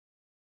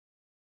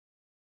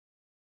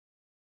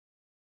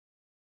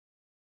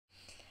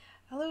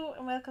Hello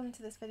and welcome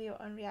to this video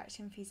on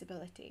reaction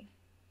feasibility.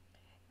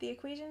 The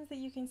equations that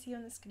you can see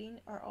on the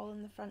screen are all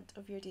in the front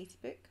of your data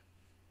book.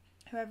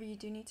 However, you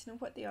do need to know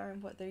what they are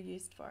and what they're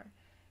used for.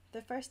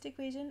 The first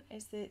equation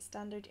is the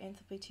standard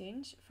enthalpy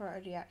change for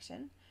a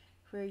reaction,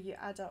 where you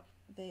add up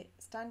the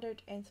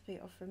standard enthalpy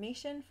of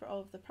formation for all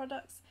of the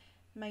products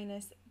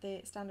minus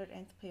the standard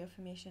enthalpy of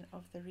formation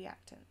of the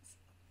reactants.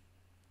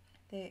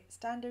 The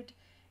standard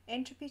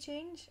entropy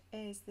change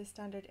is the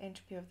standard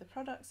entropy of the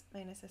products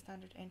minus the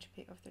standard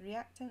entropy of the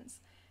reactants,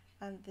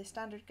 and the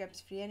standard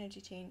Gibbs free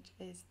energy change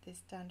is the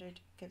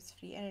standard Gibbs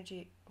free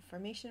energy of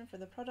formation for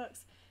the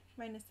products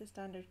minus the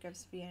standard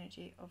Gibbs free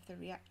energy of the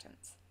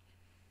reactants.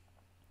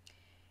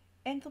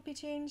 Enthalpy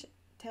change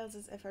tells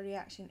us if a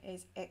reaction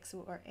is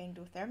exo or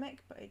endothermic,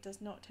 but it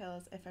does not tell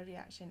us if a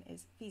reaction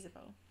is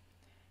feasible.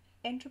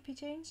 Entropy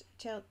change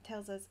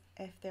tells us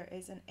if there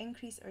is an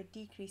increase or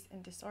decrease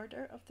in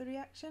disorder of the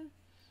reaction,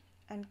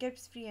 and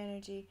Gibbs free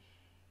energy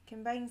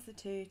combines the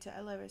two to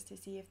allow us to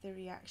see if the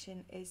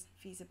reaction is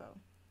feasible.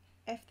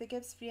 If the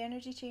Gibbs free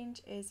energy change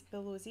is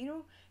below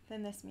 0,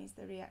 then this means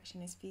the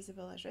reaction is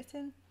feasible as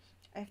written.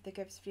 If the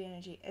Gibbs free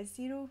energy is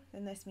 0,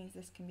 then this means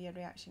this can be a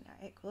reaction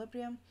at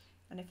equilibrium,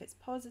 and if it's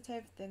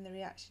positive, then the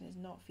reaction is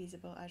not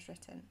feasible as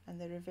written, and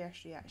the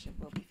reverse reaction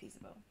will be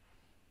feasible.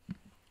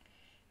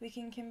 We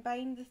can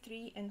combine the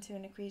three into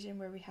an equation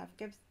where we have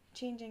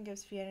change in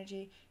Gibbs free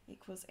energy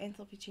equals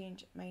enthalpy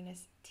change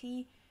minus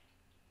T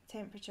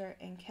temperature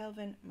in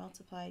Kelvin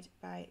multiplied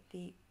by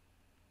the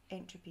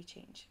entropy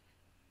change.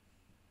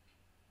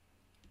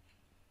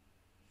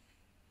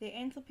 The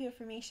enthalpy of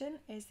formation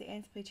is the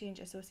enthalpy change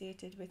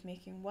associated with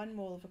making 1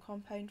 mole of a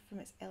compound from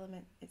its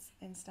element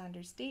in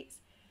standard states.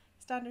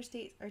 Standard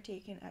states are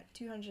taken at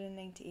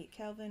 298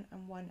 Kelvin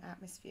and 1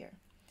 atmosphere.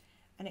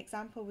 An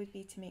example would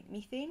be to make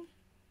methane.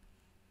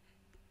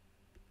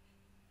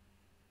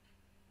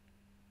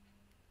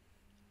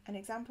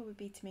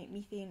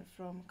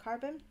 From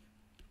carbon.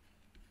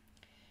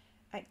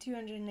 At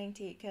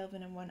 298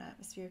 Kelvin and 1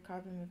 atmosphere,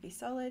 carbon would be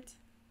solid.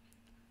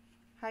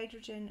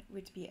 Hydrogen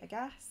would be a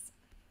gas.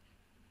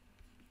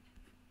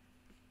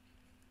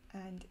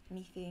 And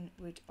methane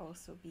would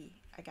also be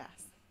a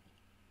gas.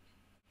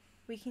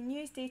 We can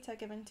use data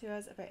given to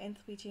us about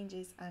enthalpy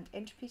changes and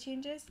entropy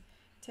changes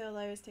to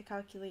allow us to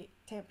calculate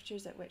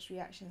temperatures at which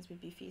reactions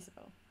would be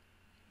feasible.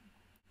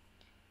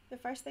 The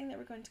first thing that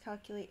we're going to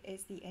calculate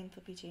is the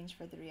enthalpy change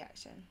for the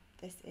reaction.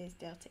 This is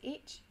delta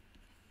H.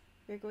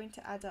 We're going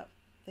to add up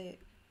the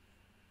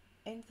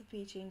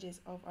enthalpy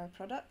changes of our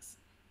products,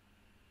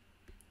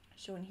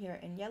 shown here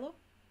in yellow.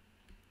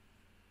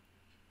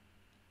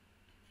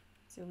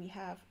 So we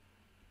have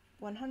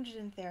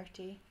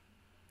 130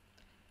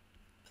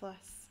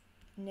 plus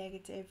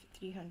negative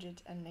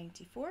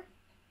 394.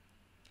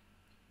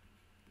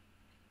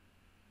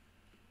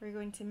 We're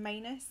going to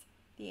minus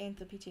the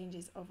enthalpy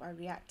changes of our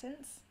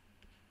reactants,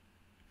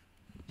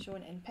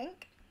 shown in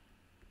pink.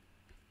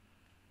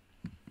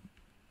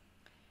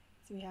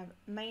 So we have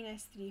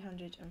minus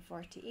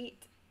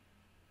 348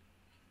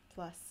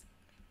 plus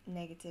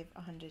negative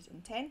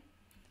 110.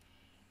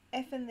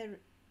 If in the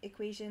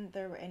equation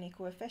there were any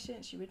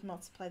coefficients, you would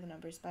multiply the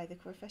numbers by the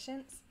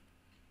coefficients.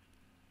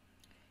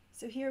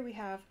 So here we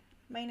have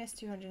minus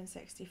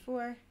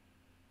 264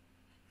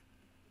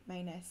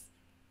 minus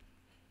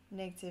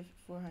negative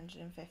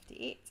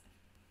 458.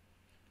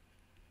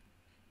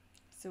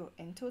 So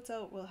in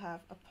total we'll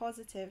have a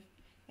positive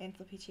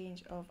enthalpy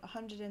change of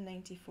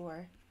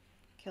 194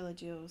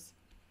 kilojoules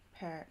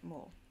per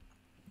mole.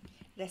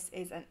 This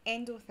is an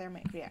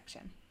endothermic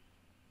reaction.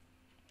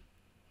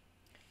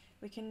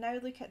 We can now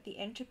look at the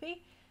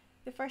entropy.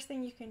 The first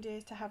thing you can do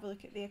is to have a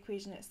look at the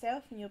equation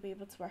itself, and you'll be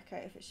able to work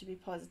out if it should be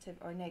positive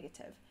or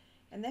negative.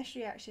 In this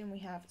reaction we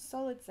have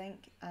solid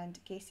zinc and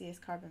gaseous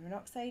carbon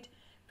monoxide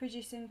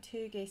producing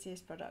 2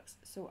 gaseous products,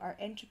 so our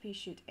entropy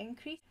should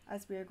increase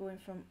as we are going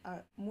from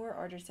a more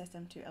ordered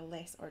system to a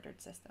less ordered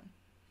system.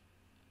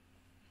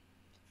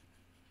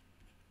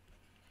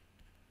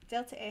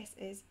 Delta S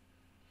is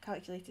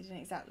calculated in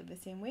exactly the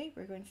same way.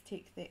 We're going to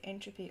take the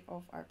entropy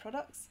of our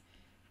products,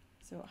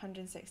 so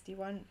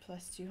 161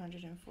 plus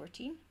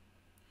 214,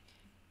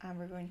 and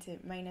we're going to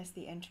minus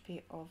the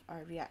entropy of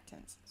our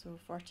reactants, so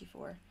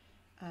 44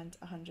 and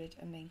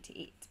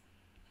 198.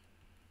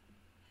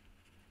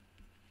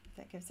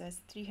 That gives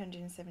us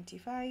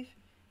 375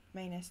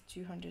 minus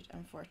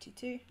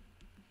 242,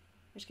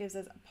 which gives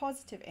us a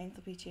positive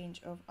enthalpy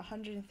change of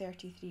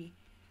 133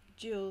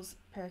 joules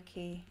per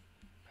K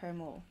per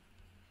mole.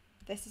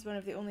 This is one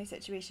of the only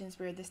situations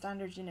where the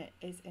standard unit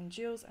is in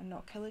joules and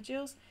not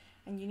kilojoules,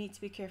 and you need to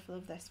be careful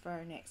of this for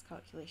our next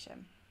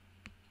calculation.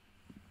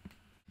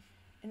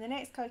 In the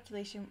next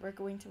calculation, we're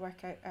going to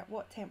work out at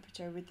what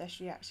temperature would this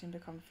reaction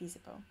become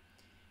feasible.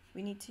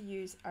 We need to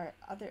use our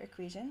other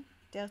equation,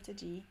 delta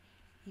G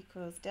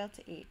equals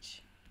delta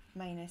H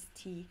minus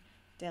T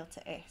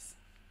delta S.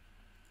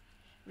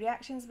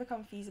 Reactions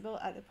become feasible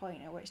at the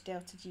point at which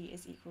delta G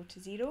is equal to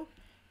 0,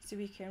 so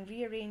we can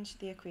rearrange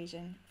the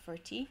equation for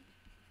T.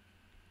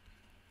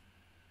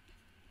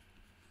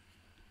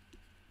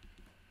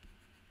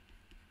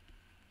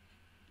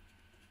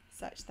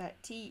 such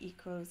that T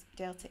equals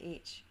delta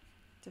H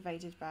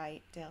divided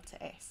by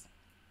delta S.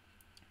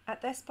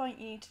 At this point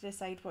you need to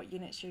decide what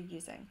units you're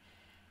using.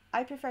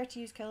 I prefer to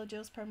use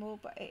kilojoules per mole,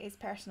 but it is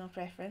personal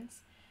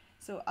preference.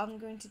 So I'm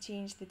going to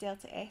change the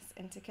delta S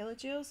into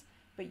kilojoules,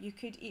 but you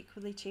could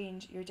equally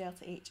change your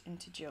delta H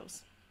into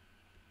joules.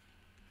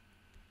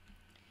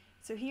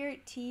 So here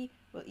T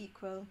will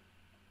equal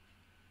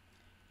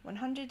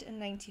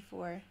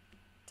 194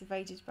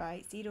 divided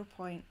by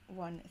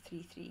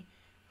 0.133,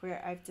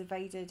 where I've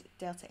divided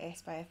delta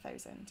S by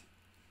 1000.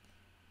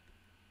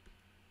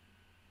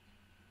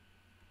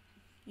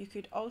 You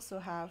could also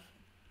have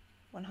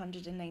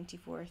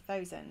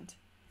 194,000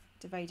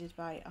 divided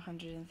by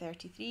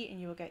 133 and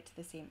you will get to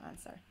the same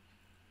answer.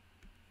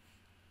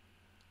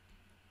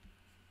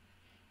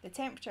 The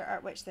temperature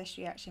at which this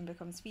reaction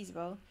becomes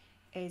feasible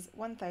is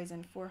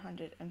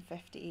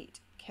 1458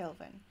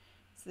 Kelvin.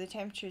 So the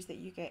temperatures that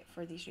you get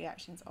for these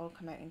reactions all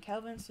come out in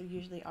Kelvin, so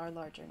usually are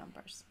larger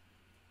numbers.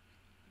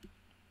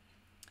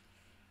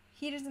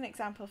 Here is an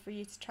example for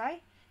you to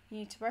try. You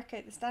need to work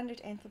out the standard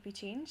enthalpy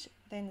change,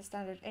 then the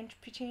standard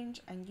entropy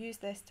change, and use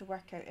this to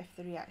work out if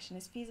the reaction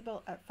is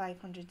feasible at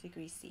 500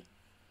 degrees C.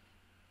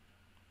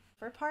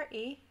 For part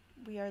A,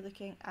 we are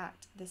looking at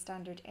the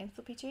standard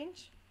enthalpy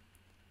change.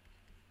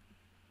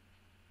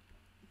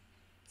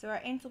 So our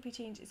enthalpy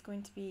change is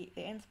going to be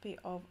the enthalpy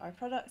of our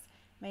products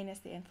minus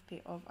the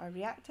enthalpy of our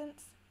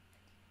reactants.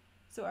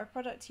 So our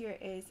product here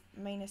is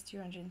minus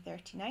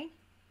 239.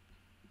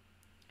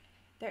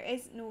 There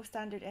is no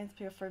standard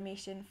enthalpy of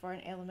formation for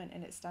an element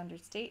in its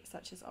standard state,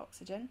 such as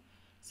oxygen,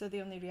 so the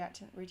only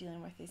reactant we're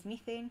dealing with is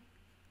methane.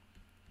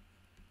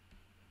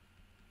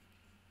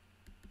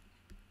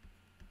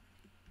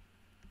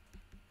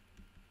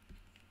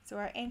 So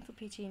our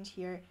enthalpy change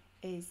here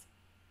is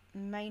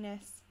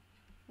minus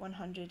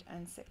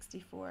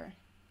 164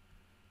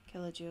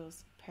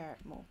 kilojoules per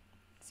mole,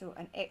 so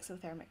an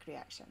exothermic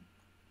reaction.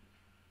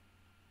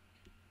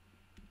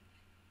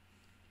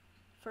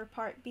 For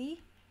part B,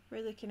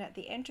 we're looking at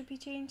the entropy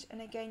change,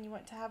 and again you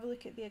want to have a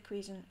look at the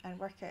equation and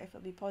work out if it'll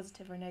be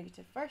positive or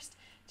negative first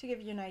to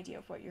give you an idea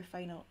of what your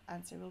final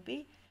answer will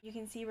be. You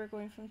can see we're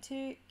going from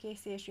two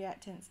gaseous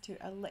reactants to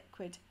a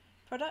liquid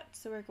product,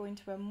 so we're going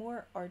to a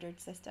more ordered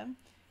system,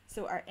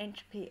 so our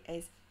entropy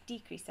is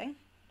decreasing.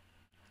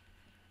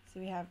 So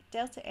we have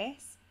delta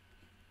S,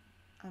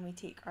 and we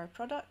take our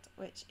product,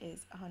 which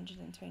is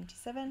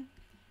 127,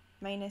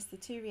 minus the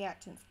two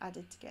reactants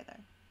added together.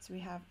 So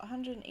we have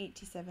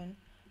 187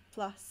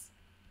 plus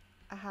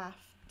a half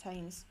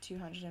times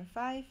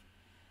 205,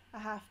 a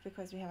half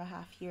because we have a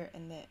half here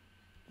in the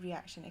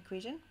reaction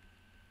equation.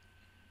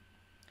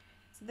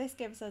 So this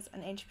gives us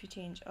an entropy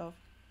change of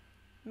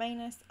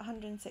minus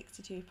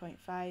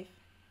 162.5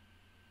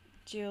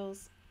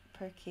 joules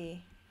per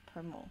K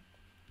per mole.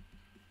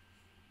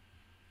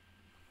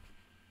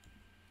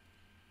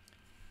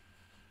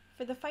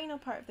 For the final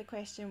part of the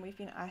question, we've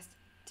been asked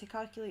to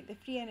calculate the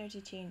free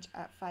energy change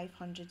at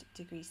 500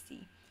 degrees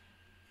C.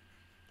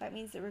 That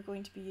means that we're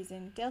going to be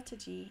using delta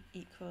G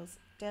equals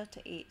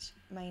delta H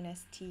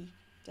minus T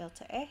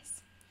delta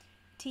S.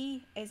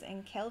 T is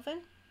in Kelvin,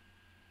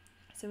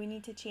 so we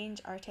need to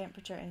change our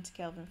temperature into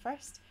Kelvin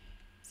first.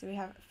 So we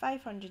have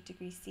 500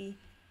 degrees C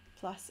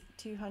plus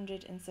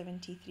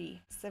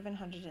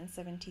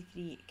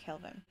 773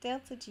 Kelvin.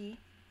 Delta G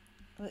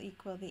will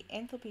equal the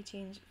enthalpy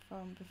change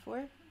from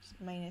before, which is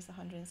minus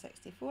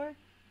 164,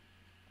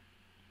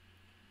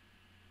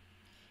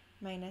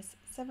 minus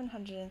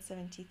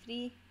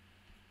 773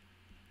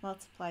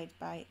 multiplied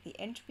by the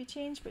entropy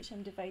change, which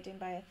I'm dividing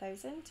by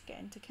 1000 to get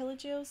into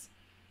kilojoules.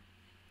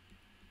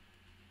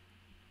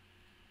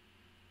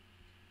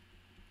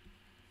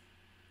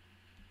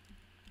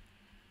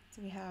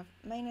 So we have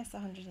minus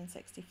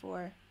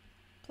 164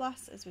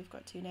 plus, as we've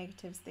got two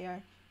negatives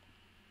there,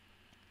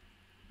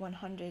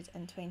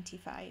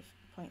 125.6,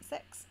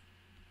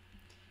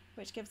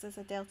 which gives us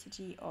a delta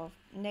G of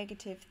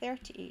negative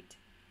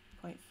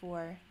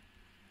 38.4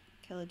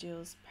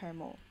 kilojoules per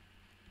mole.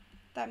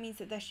 That means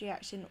that this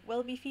reaction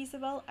will be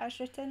feasible as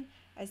written,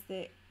 as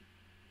the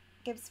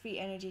Gibbs free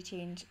energy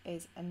change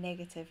is a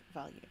negative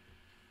value.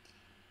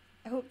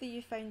 I hope that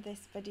you found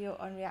this video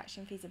on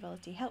reaction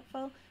feasibility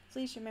helpful.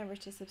 Please remember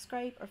to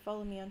subscribe or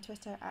follow me on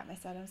Twitter at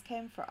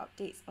MissAdamsChem for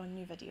updates on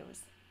new videos.